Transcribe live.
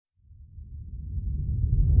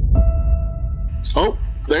Oh,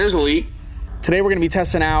 there's a leak. Today we're going to be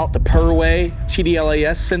testing out the Purway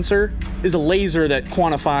TDLAS sensor. It's a laser that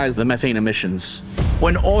quantifies the methane emissions.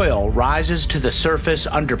 When oil rises to the surface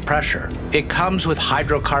under pressure, it comes with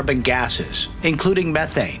hydrocarbon gases, including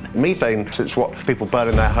methane. Methane is what people burn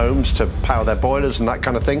in their homes to power their boilers and that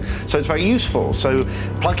kind of thing. So it's very useful. So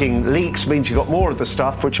plugging leaks means you've got more of the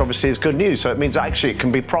stuff, which obviously is good news. So it means actually it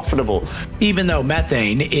can be profitable. Even though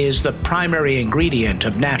methane is the primary ingredient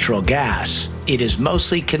of natural gas, it is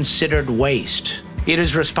mostly considered waste. It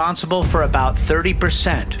is responsible for about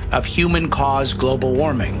 30% of human-caused global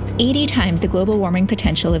warming. 80 times the global warming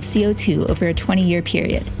potential of CO2 over a 20-year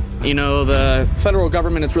period. You know, the federal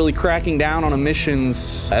government is really cracking down on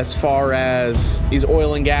emissions as far as these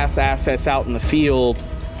oil and gas assets out in the field.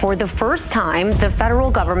 For the first time, the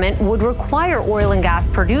federal government would require oil and gas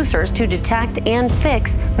producers to detect and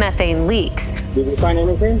fix methane leaks. Did you find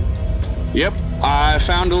anything? Yep, I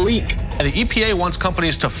found a leak. The EPA wants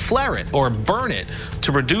companies to flare it or burn it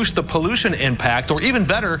to reduce the pollution impact, or even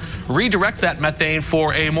better, redirect that methane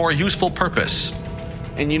for a more useful purpose.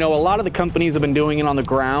 And you know, a lot of the companies have been doing it on the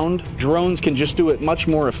ground. Drones can just do it much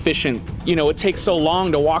more efficient. You know, it takes so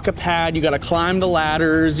long to walk a pad, you gotta climb the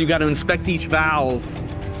ladders, you gotta inspect each valve.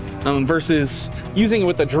 Versus using it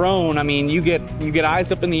with a drone, I mean, you get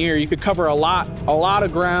eyes up in the air. You could cover a lot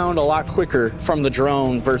of ground a lot quicker from the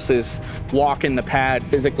drone versus walking the pad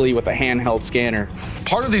physically with a handheld scanner.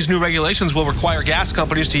 Part of these new regulations will require gas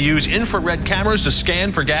companies to use infrared cameras to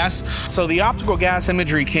scan for gas. So the optical gas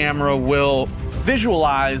imagery camera will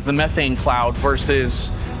visualize the methane cloud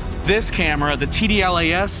versus this camera, the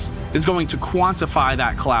TDLAS, is going to quantify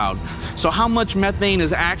that cloud. So how much methane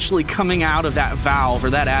is actually coming out of that valve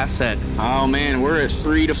or that asset? Oh man, we're at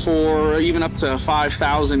 3 to 4, even up to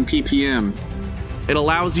 5,000 ppm. It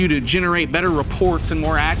allows you to generate better reports and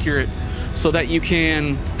more accurate so that you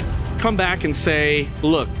can come back and say,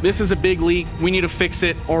 look, this is a big leak, we need to fix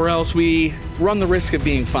it, or else we run the risk of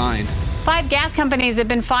being fined. 5 gas companies have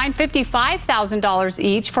been fined $55,000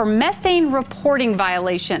 each for methane reporting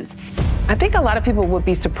violations. I think a lot of people would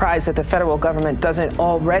be surprised that the federal government doesn't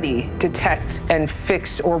already detect and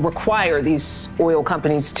fix or require these oil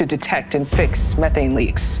companies to detect and fix methane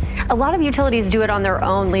leaks. A lot of utilities do it on their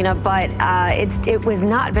own, Lena, but it was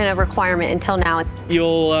not been a requirement until now.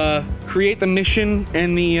 You'll create the mission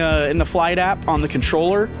in the flight app on the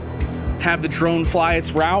controller, have the drone fly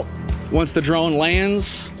its route. Once the drone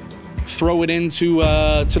lands, throw it into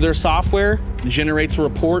to their software, generates a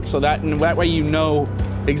report, so that way you know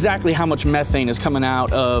exactly how much methane is coming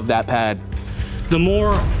out of that pad. The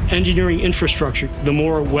more engineering infrastructure, the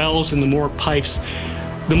more wells and the more pipes,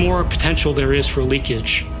 the more potential there is for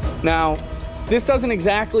leakage. Now, this doesn't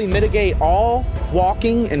exactly mitigate all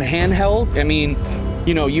walking and handheld. I mean,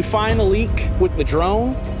 you know, you find the leak with the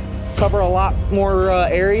drone, cover a lot more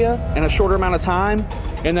area in a shorter amount of time,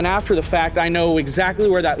 and then after the fact, I know exactly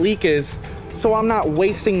where that leak is, so I'm not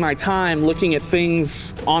wasting my time looking at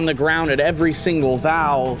things on the ground at every single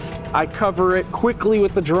valve. I cover it quickly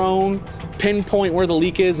with the drone, pinpoint where the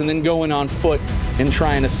leak is, and then go in on foot and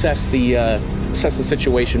try and assess the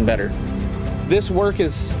situation better. This work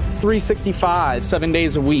is 365, 7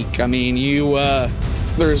 days a week. I mean,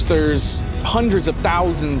 there's hundreds of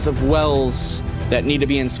thousands of wells that need to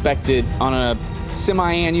be inspected on a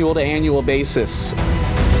semi-annual to annual basis.